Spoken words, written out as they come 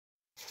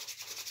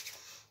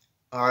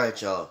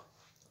Alright, y'all.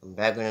 I'm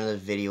back with another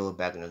video,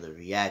 back with another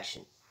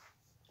reaction.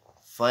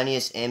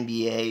 Funniest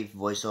NBA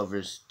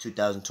voiceovers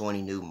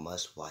 2020 new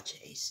must watch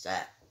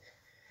ASAP.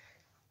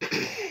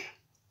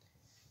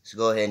 Let's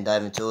go ahead and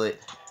dive into it.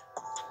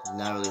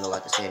 Not really a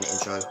lot to say in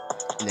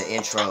the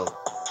intro.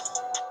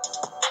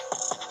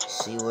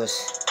 See what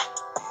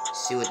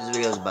this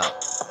video is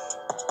about.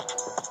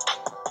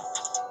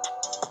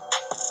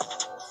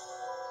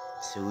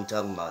 See what we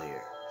talking about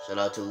here. Shout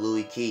out to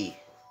Louis Key.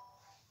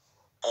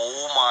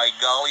 Oh my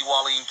golly,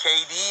 Wally, and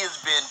KD has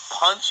been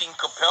punching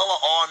Capella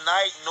all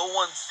night. No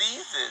one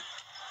sees it.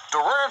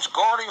 Durant's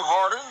guarding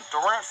Harden.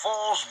 Durant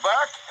falls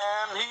back,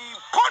 and he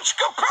punched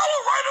Capella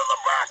right in the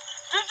back.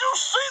 Did you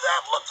see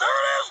that? Look, there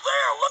it is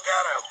there. Look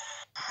at him.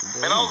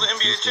 Man, I was an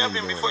NBA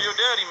champion before your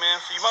daddy, man,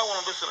 so you might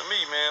want to listen to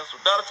me, man.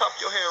 So dye the top of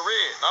your hair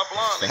red, not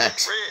blonde, nigga,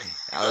 red.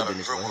 You gotta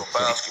dribble the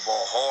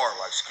basketball hard,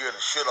 like scare the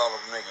shit out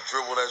of a nigga.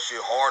 Dribble that shit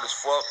hard as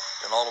fuck,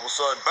 and all of a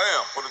sudden,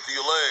 bam, put it through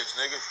your legs,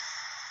 nigga.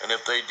 And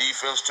if they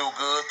defense too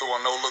good, throw a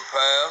no-look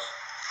pass.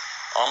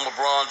 I'm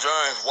LeBron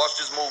James. Watch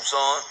this move,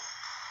 son.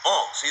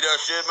 See that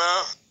shit,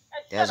 man?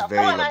 That's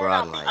very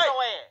LeBron-like. Hey,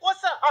 what's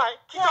up? All right,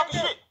 keep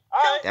talking shit.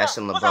 All right. That's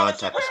some LeBron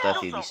type of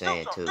stuff you be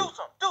saying, too. Do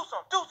something.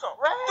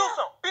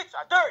 Bitch,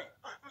 I dare you.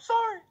 I'm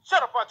sorry.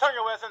 Shut up, I'll turn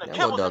your ass into that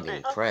kibbles, dog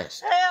bitch.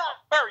 impressed. Hell,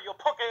 bury your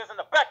punk ass in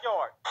the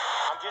backyard.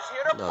 I'm just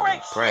here to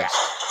break shit.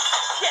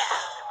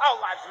 Yeah, all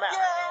lives matter.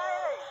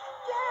 Yay.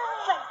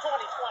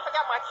 2020. I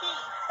got my key.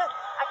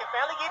 I can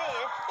finally get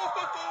in.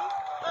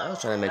 I was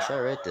trying to make sure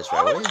I read this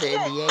right. Where's the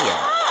NBA at?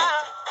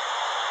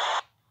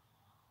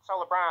 So,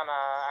 LeBron,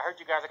 I heard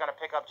you guys are going to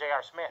pick up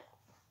J.R. Smith.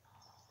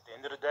 At the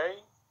end of the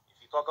day, if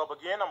he fuck up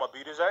again, I'm going to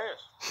beat his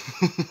ass.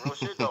 Real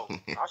shit, though.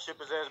 I'll ship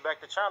his ass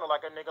back to China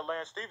like that nigga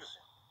Lance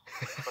Stevenson.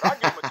 But I'll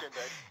give him a 10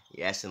 days.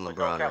 Yeah, that's in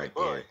LeBron right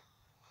there.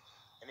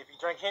 And if he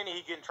drink Henny,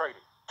 he getting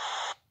traded.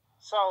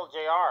 So,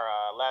 JR,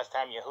 last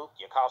time you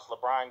hooped, you cost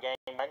LeBron game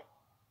money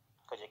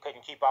because you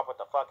couldn't keep up with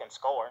the fucking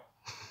score.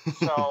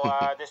 So,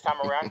 this time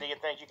around, do you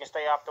think you can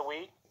stay off the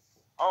weed?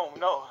 Oh,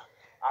 no.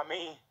 I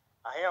mean,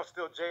 I am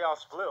still JR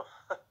Spliff.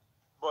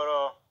 But,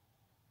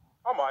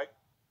 I might.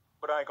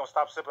 But I ain't gonna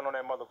stop sipping on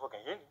that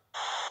motherfucking Henny.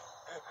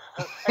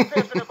 Hey,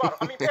 pass me that bottle.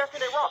 Pass me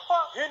that rock.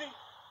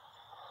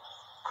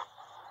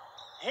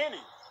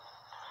 Henny.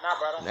 Nah,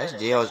 bro. That's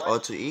JR's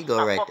alter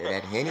ego right there.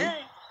 That Henny.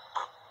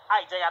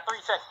 Hey, JR, 3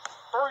 seconds.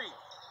 3,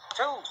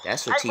 2.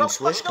 That's where Team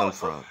Swish come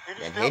from.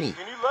 That Henny.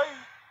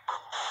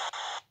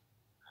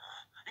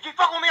 You keep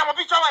fucking with me, I'm gonna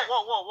beat your ass.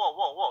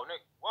 Whoa,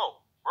 nigga.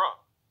 Whoa, bro.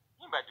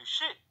 You ain't about to do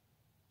shit.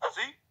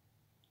 See?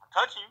 I'm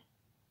touching you.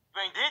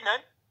 You ain't did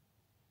nothing.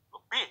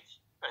 Little bitch.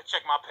 Better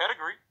check my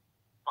pedigree.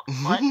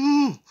 Fucking slut.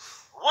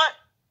 What?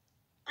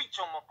 Beat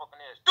your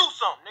motherfucking ass. Do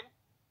something, nigga.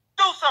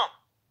 Do something.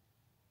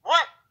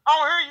 What? I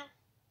don't hear you.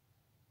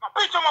 I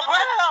beat your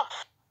motherfucking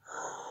ass.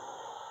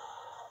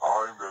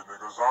 I'm that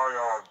nigga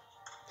Zion.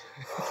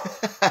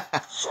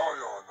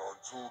 Zion on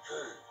 2K.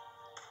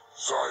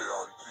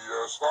 Zion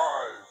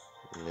PS5.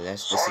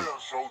 This Zion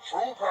show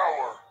true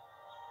power.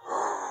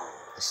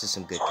 is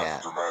some good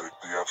cap. Dramatic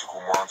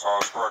theatrical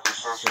montage practice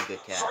session. Some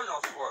good cap.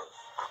 Zion splash.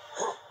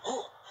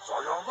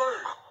 Zion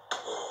leg.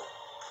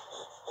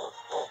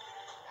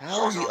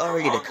 How is he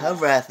already the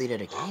cover athlete of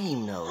the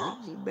game, though?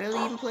 He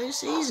barely even played the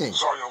season.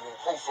 Zion will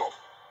close up.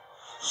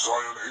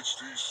 Zion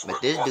HD.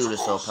 But this dude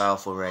is so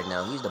powerful right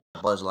now. He's the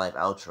Buzz Life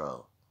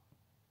outro.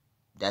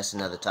 That's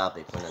another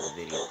topic for another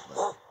video.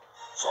 But.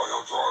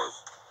 Zion drive.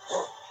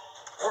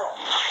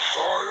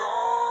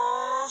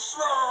 Zion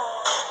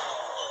smash.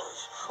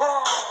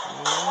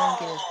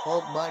 Look at his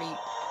Hulk body.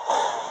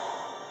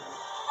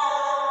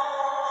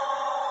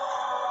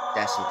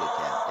 That's some good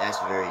cap. That's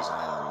very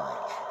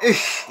Zion-like.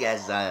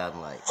 That's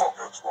Zion-like. Fuck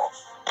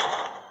Xbox.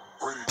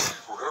 Rated G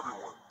for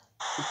everyone.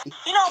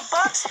 You know,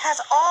 Bucks has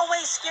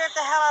always scared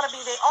the hell out of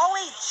me. They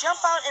always jump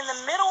out in the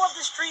middle of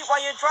the street while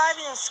you're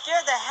driving and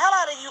scare the hell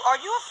out of you. Are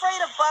you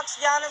afraid of Bucks,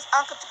 Giannis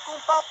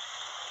Antetokounmpo?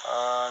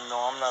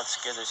 No, I'm not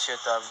scared of shit.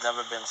 I've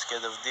never been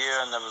scared of deer.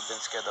 I've never been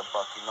scared of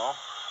buck, you know?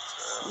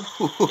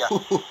 Yeah.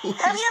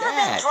 Have you ever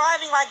been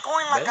driving, like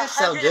going like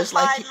 105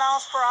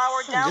 miles per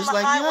hour down the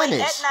highway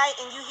at night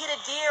and you hit a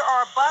deer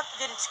or a buck?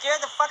 Did it scare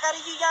the fuck out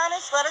of you,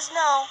 Giannis? Let us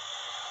know.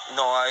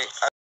 No, I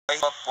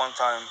buck one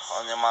time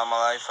in my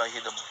life. I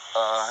hit a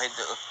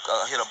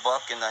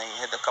buck and I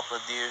hit a couple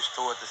of deers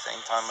too at the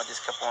same time. I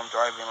just kept on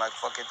driving like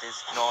fuck it,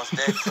 this, you know, it's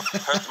dead.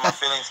 Hurt my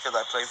feelings because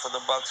I played for the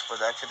Bucks, but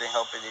I couldn't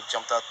help it. It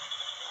jumped out.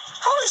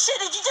 Holy shit,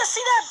 did you just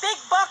see that big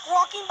buck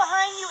walking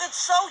behind you?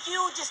 It's so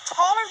huge, it's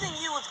taller than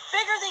you, it's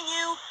bigger than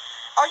you.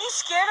 Are you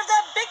scared of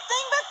that big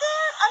thing back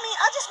there? I mean,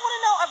 I just want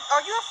to know,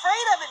 are you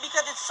afraid of it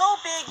because it's so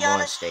big,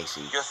 Giannis?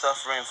 Stacy. You're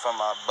suffering from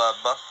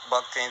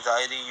buck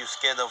anxiety. You're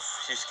scared of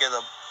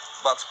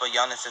bucks, but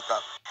Giannis is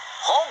not.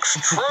 Hawks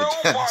trail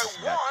by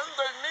 1.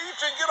 They need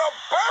to get a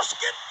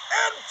basket,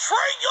 and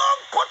Trae Young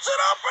puts it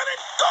up, and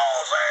it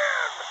goes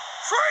in.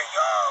 Trae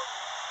Young.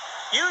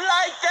 You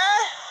like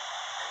that?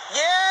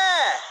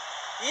 Yeah.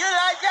 You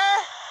like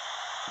that?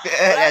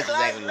 That's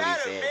exactly what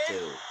he said,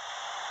 too.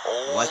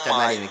 Oh Watch that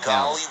not even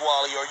count. golly,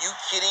 Wally, are you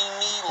kidding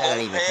me? That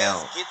don't even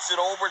count. Lopez gets it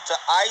over to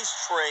Ice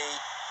Tray,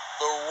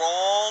 the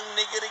wrong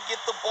nigga to get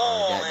the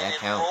ball, that and it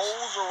counts.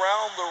 rolls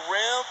around the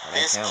rim.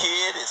 This counts.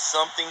 kid is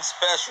something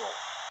special.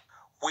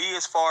 We,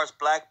 as far as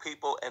black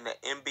people and the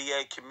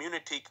NBA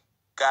community,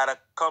 gotta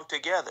come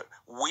together.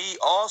 We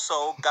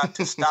also got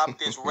to stop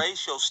this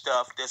racial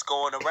stuff that's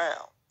going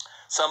around.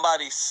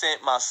 Somebody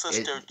sent my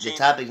sister the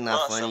topic's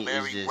not Buss funny. a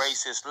very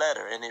racist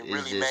letter, and it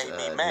really made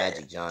me mad.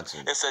 Magic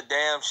Johnson. It's a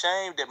damn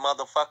shame that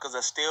motherfuckers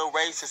are still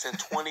racist in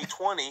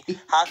 2020.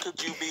 How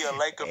could you be a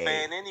Laker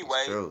fan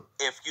anyway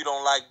if you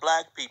don't like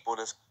black people?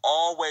 There's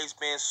always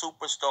been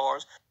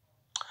superstars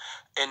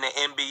in the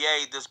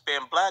NBA that's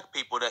been black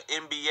people. The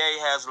NBA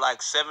has like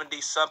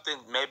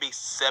 70-something, maybe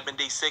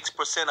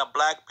 76% of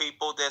black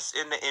people that's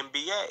in the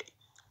NBA.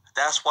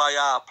 That's why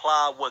I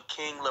applaud what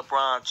King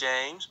LeBron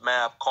James,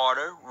 Mav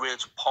Carter,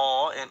 Rich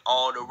Paul, and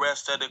all the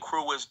rest of the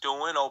crew is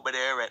doing over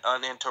there at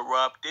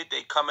Uninterrupted.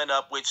 They coming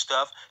up with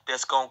stuff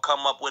that's going to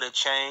come up with a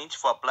change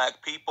for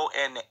black people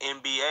and the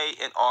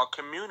NBA and our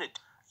community.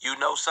 You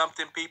know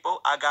something, people?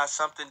 I got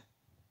something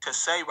to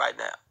say right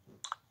now.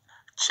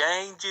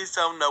 Change is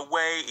on the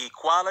way.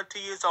 Equality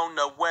is on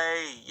the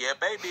way. Yeah,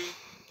 baby.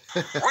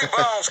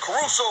 Rebounds,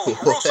 Caruso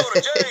to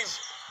James.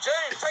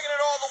 James taking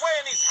it all the way,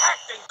 and he's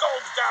hacked and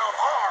goes down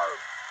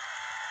hard.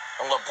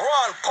 And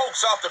LeBron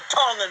pokes out the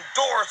tongue, and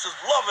Doris is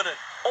loving it.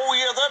 Oh,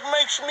 yeah, that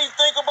makes me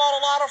think about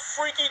a lot of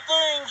freaky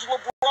things.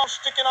 LeBron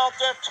sticking out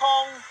that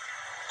tongue.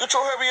 Get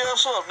your heavy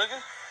ass up, nigga.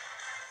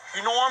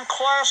 You know I'm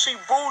classy,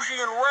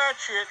 bougie, and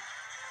ratchet.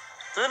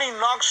 Then he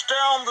knocks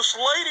down this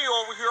lady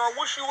over here. I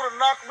wish you would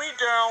have knocked me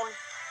down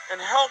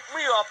and helped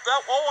me up.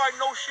 I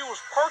know she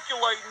was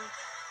percolating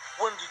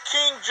when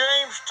King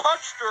James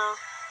touched her.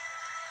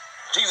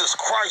 Jesus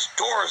Christ,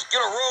 Doris, get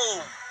a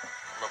robe.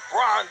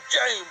 LeBron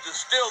James is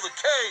still the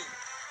king.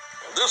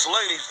 And this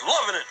lady's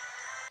loving it.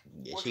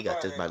 Yeah, she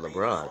got this by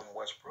LeBron. From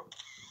Westbrook?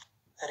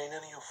 That ain't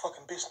none of your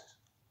fucking business.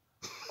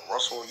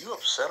 Russell, are you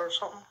upset or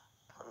something?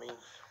 I mean,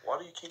 why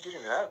do you keep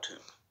getting an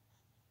attitude?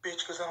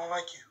 Bitch, because I don't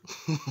like you.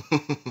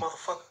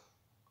 Motherfucker.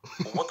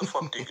 Well, what the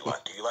fuck do you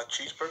like? Do you like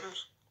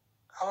cheeseburgers?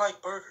 I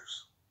like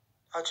burgers.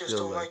 I just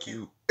don't like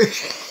you. I'm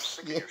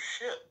sick of your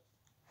shit.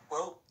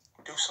 Well,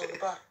 do something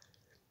about it.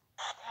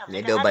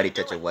 Ain't nobody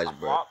touching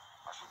Westbrook.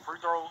 Free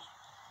throws.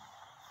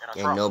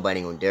 Ain't nobody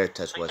gonna dare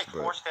touch They take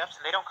 4 Westbrook.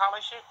 steps and they don't call that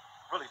shit?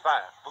 Really 5.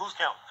 But who's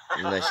counting?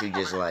 Unless you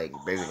just like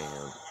bigger than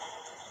him.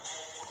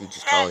 You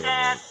just taller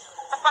than him.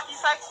 The fuck you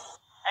say?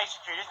 Hey,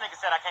 Shakir, this nigga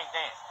said I can't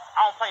dance.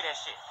 I don't play that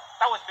shit.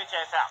 Throw his bitch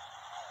ass out.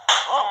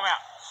 Throw him out.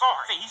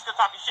 Sorry. See, he's still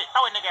talking shit.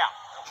 Throw his nigga out.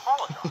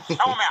 Apologize.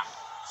 Throw him out.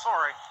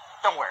 Sorry.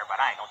 Don't worry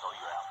about it. I ain't gonna throw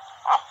you out.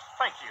 Oh,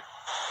 thank you.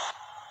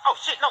 Oh,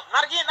 shit. No,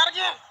 not again. Not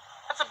again.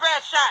 That's a bad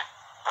shot.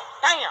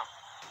 Damn.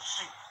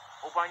 Shit.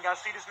 Hope I ain't gotta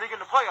see this nigga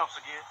in the playoffs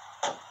again.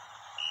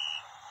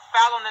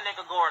 Foul on the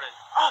nigga Gordon.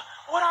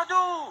 What'd I do?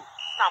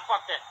 Nah,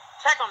 fuck that.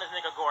 Tech on this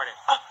nigga Gordon.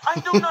 I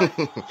ain't do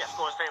nothing. Yeah,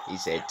 score his favorite. He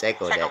said,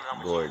 "Tech on that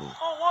Gordon."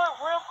 Oh, what,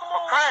 Ref? Come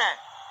on. I'm crying.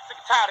 Sick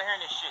and tired of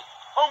hearing this shit.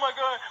 Oh my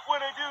God,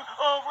 what'd I do?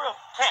 Oh, Ref.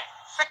 Tech.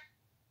 Sick.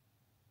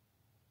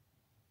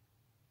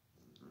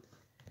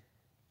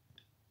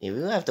 Yeah,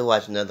 we're gonna have to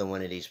watch another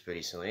one of these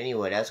pretty soon.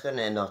 Anyway, that's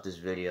gonna end off this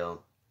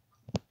video.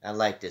 I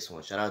like this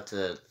one. Shout out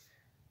to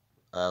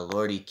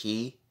Louis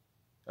Key.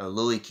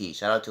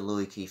 Shout out to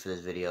Louis Key for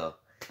this video.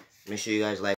 Make sure you guys like.